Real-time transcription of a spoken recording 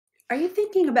Are you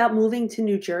thinking about moving to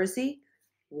New Jersey?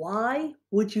 Why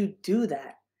would you do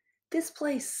that? This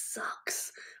place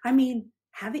sucks. I mean,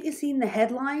 haven't you seen the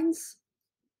headlines?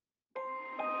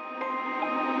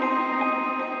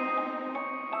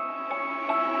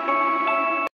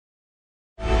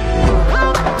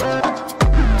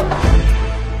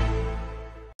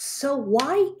 So,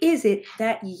 why is it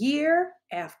that year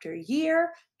after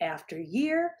year after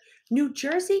year, New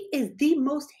Jersey is the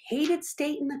most hated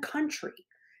state in the country?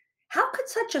 How could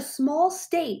such a small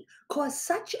state cause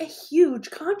such a huge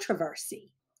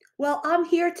controversy? Well, I'm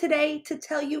here today to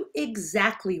tell you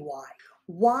exactly why.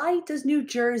 Why does New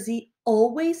Jersey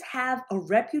always have a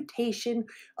reputation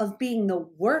of being the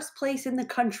worst place in the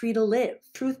country to live?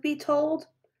 Truth be told,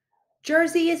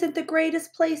 Jersey isn't the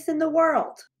greatest place in the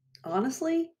world.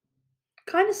 Honestly,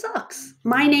 kind of sucks.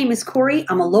 My name is Cori.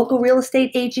 I'm a local real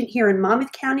estate agent here in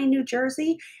Monmouth County, New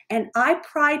Jersey, and I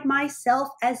pride myself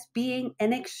as being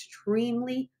an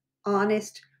extremely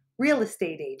honest real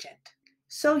estate agent.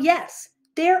 So yes,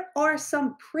 there are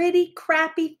some pretty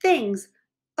crappy things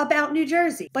about New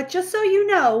Jersey, but just so you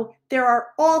know, there are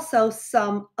also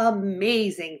some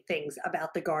amazing things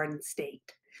about the Garden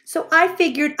State. So I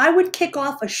figured I would kick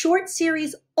off a short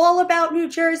series all about New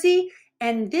Jersey,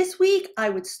 and this week, I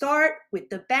would start with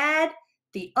the bad,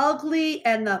 the ugly,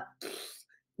 and the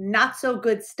not so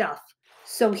good stuff.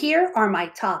 So here are my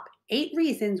top 8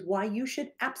 reasons why you should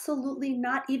absolutely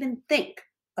not even think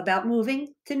about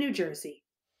moving to New Jersey.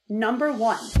 Number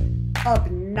 1,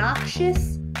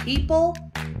 obnoxious people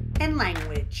and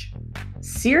language.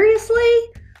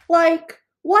 Seriously? Like,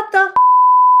 what the?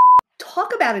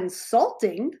 Talk about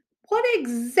insulting. What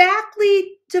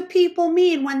exactly do people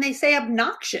mean when they say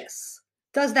obnoxious?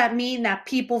 Does that mean that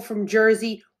people from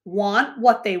Jersey want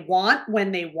what they want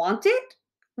when they want it?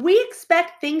 We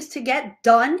expect things to get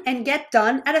done and get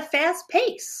done at a fast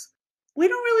pace. We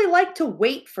don't really like to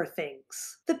wait for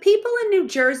things. The people in New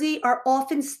Jersey are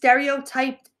often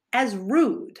stereotyped as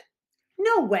rude.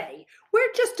 No way.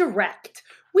 We're just direct.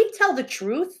 We tell the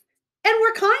truth and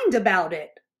we're kind about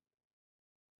it.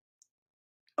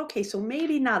 Okay, so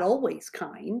maybe not always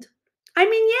kind. I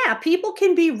mean, yeah, people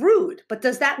can be rude, but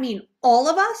does that mean all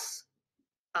of us?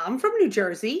 I'm from New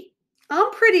Jersey.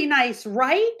 I'm pretty nice,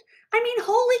 right? I mean,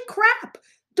 holy crap.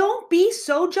 Don't be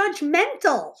so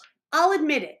judgmental. I'll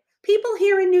admit it. People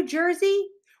here in New Jersey,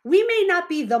 we may not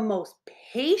be the most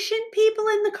patient people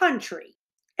in the country.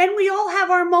 And we all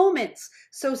have our moments.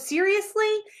 So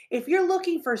seriously, if you're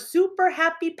looking for super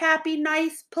happy, pappy,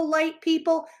 nice, polite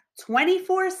people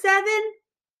 24/7,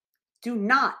 do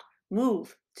not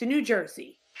move to New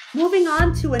Jersey. Moving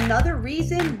on to another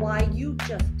reason why you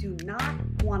just do not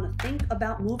want to think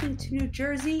about moving to New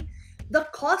Jersey, the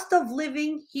cost of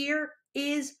living here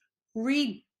is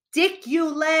ridiculous.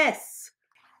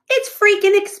 It's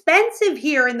freaking expensive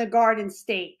here in the Garden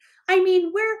State. I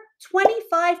mean, we're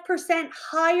 25%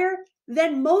 higher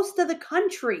than most of the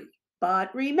country.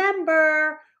 But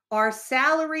remember, our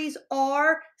salaries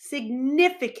are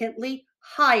significantly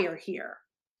higher here.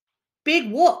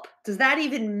 Big whoop. Does that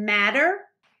even matter?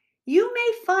 You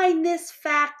may find this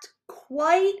fact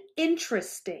quite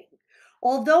interesting.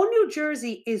 Although New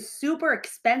Jersey is super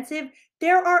expensive,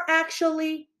 there are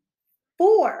actually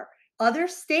 4 other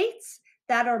states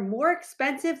that are more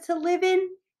expensive to live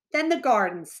in than the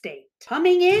Garden State.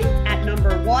 Coming in at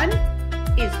number 1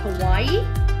 is Hawaii,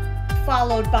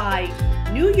 followed by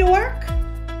New York,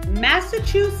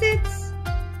 Massachusetts,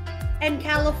 and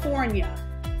California.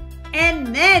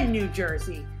 And then New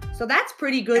Jersey. So that's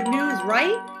pretty good news,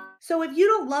 right? So if you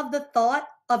don't love the thought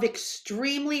of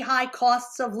extremely high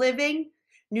costs of living,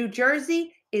 New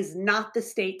Jersey is not the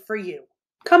state for you.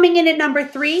 Coming in at number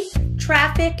 3,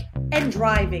 traffic and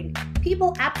driving.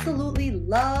 People absolutely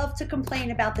love to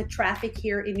complain about the traffic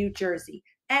here in New Jersey,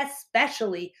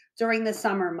 especially during the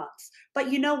summer months.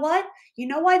 But you know what? You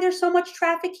know why there's so much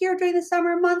traffic here during the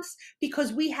summer months?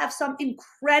 Because we have some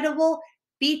incredible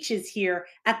beaches here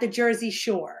at the Jersey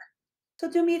Shore. So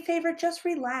do me a favor, just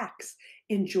relax.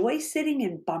 Enjoy sitting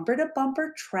in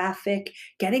bumper-to-bumper traffic,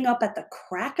 getting up at the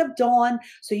crack of dawn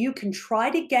so you can try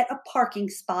to get a parking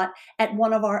spot at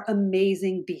one of our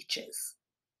amazing beaches.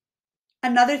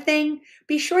 Another thing,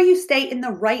 be sure you stay in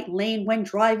the right lane when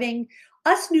driving.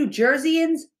 Us New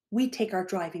Jerseyans, we take our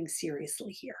driving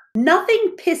seriously here.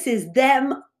 Nothing pisses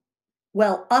them,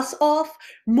 well, us off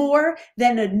more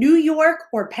than a New York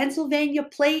or Pennsylvania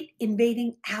plate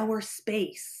invading our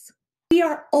space. We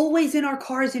are always in our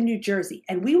cars in New Jersey,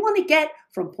 and we want to get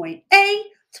from point A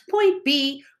to point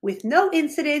B with no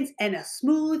incidents and a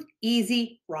smooth,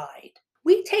 easy ride.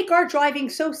 We take our driving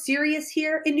so serious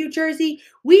here in New Jersey,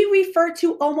 we refer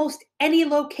to almost any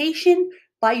location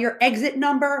by your exit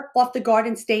number off the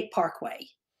Garden State Parkway.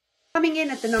 Coming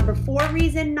in at the number 4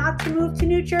 reason not to move to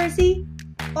New Jersey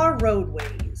are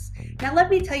roadways. Now let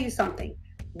me tell you something.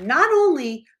 Not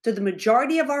only do the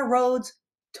majority of our roads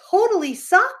totally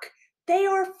suck, they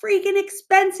are freaking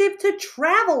expensive to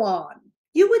travel on.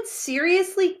 You would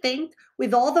seriously think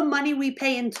with all the money we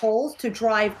pay in tolls to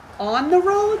drive on the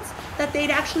roads that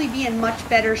they'd actually be in much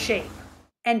better shape.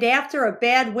 And after a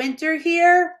bad winter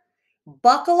here,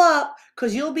 buckle up,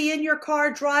 because you'll be in your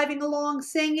car driving along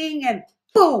singing and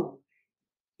boom,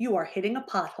 you are hitting a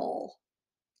pothole.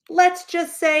 Let's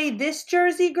just say this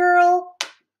Jersey girl,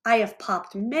 I have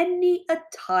popped many a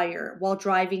tire while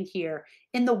driving here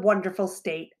in the wonderful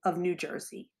state of New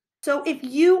Jersey. So if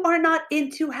you are not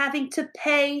into having to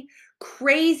pay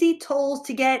crazy tolls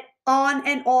to get on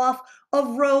and off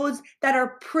of roads that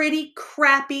are pretty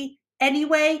crappy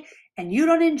anyway, and you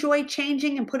don't enjoy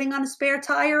changing and putting on a spare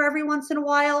tire every once in a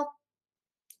while,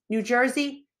 New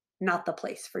Jersey, not the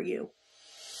place for you.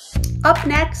 Up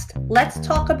next, let's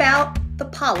talk about the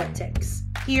politics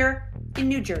here in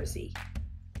New Jersey.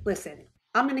 Listen,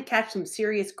 I'm going to catch some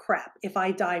serious crap if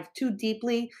I dive too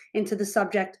deeply into the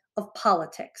subject of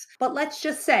politics. But let's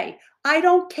just say, I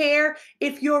don't care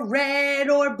if you're red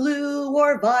or blue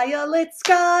or violet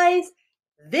skies.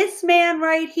 This man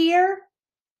right here,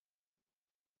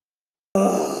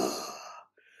 ugh.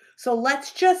 So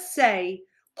let's just say,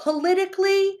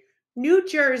 politically, New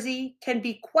Jersey can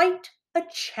be quite a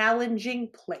challenging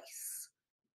place.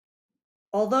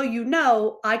 Although you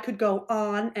know I could go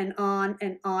on and on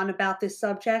and on about this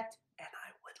subject, and I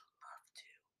would love to,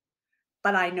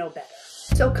 but I know better.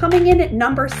 So coming in at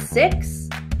number 6,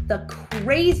 the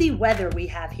crazy weather we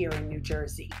have here in New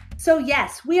Jersey. So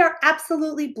yes, we are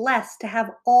absolutely blessed to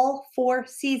have all 4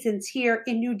 seasons here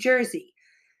in New Jersey.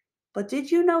 But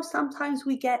did you know sometimes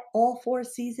we get all 4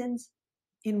 seasons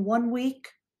in one week?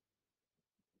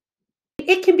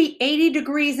 It can be 80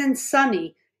 degrees and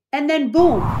sunny, and then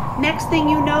boom, next thing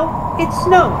you know, it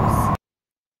snows.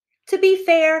 To be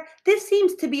fair, this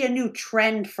seems to be a new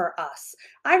trend for us.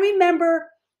 I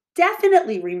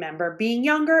definitely remember being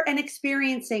younger and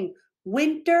experiencing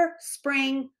winter,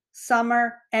 spring,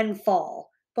 summer, and fall.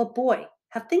 But boy,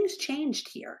 have things changed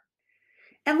here.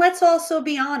 And let's also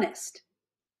be honest,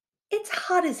 it's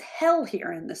hot as hell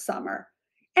here in the summer,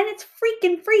 and it's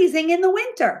freaking freezing in the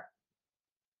winter.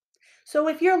 So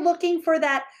if you're looking for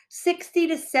that 60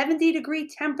 to 70 degree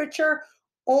temperature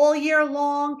all year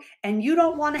long, and you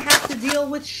don't want to have to deal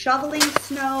with shoveling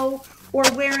snow or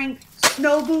wearing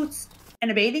snow boots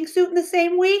and a bathing suit in the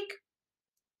same week,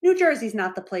 New Jersey's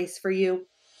not the place for you.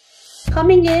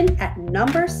 Coming in at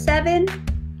number 7,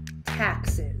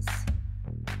 taxes.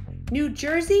 New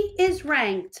Jersey is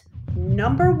ranked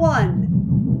number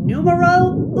 1,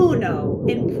 numero uno,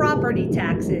 in property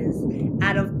taxes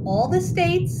out of all the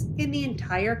states in the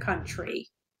entire country.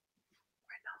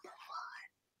 We're number one.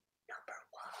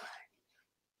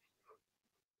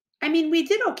 I mean, we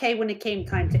did okay when it came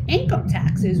time to income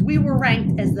taxes. We were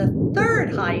ranked as the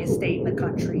 3rd highest state in the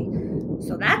country.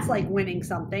 So that's like winning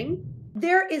something.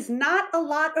 There is not a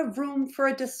lot of room for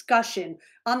a discussion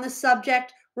on the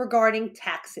subject regarding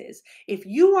taxes. If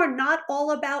you are not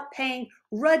all about paying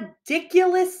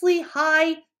ridiculously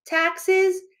high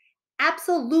taxes,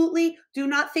 absolutely do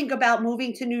not think about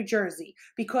moving to New Jersey,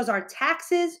 because our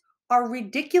taxes are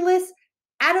ridiculous,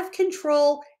 out of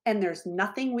control, and there's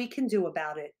nothing we can do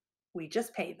about it. We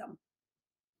just pay them.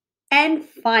 And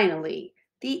finally,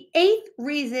 the 8th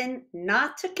reason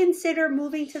not to consider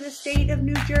moving to the state of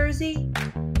New Jersey: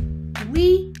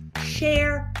 we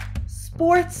share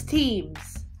sports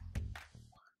teams.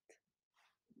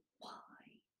 Why?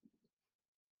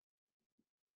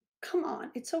 Come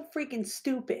on, it's so freaking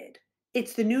stupid.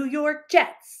 It's the New York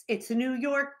Jets. It's the New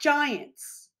York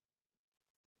Giants.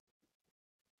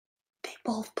 They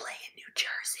both play in New Jersey.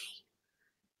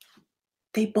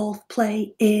 They both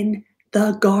play in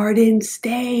the Garden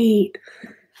State.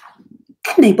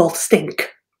 And they both stink.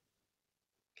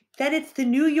 That it's the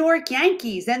New York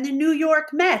Yankees and the New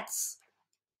York Mets.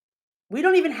 We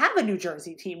don't even have a New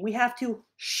Jersey team. We have to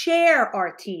share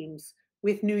our teams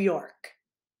with New York.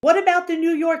 What about the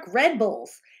New York Red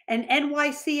Bulls and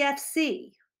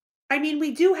NYCFC? I mean,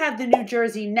 we do have the New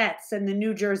Jersey Nets and the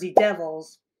New Jersey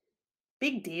Devils.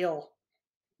 Big deal.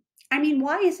 I mean,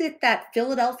 why is it that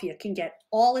Philadelphia can get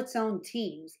all its own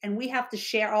teams and we have to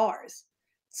share ours?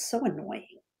 It's so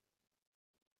annoying.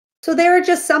 So there are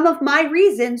just some of my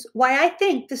reasons why I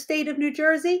think the state of New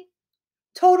Jersey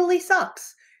totally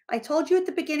sucks. I told you at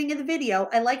the beginning of the video,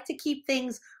 I like to keep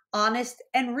things honest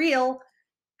and real,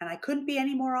 and I couldn't be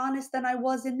any more honest than I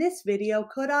was in this video,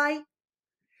 could I?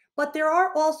 But there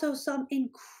are also some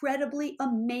incredibly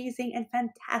amazing and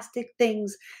fantastic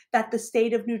things that the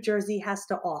state of New Jersey has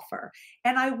to offer.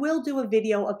 And I will do a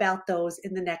video about those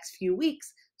in the next few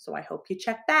weeks, so I hope you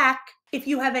check back. If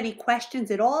you have any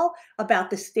questions at all about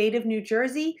the state of New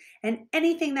Jersey and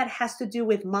anything that has to do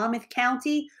with Monmouth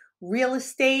County, real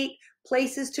estate,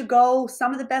 places to go,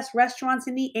 some of the best restaurants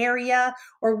in the area,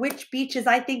 or which beaches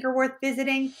I think are worth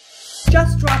visiting,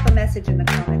 just drop a message in the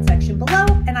comment section below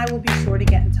and I will be sure to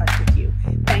get in touch with you.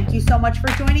 Thank you so much for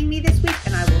joining me this week,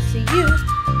 and I will see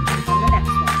you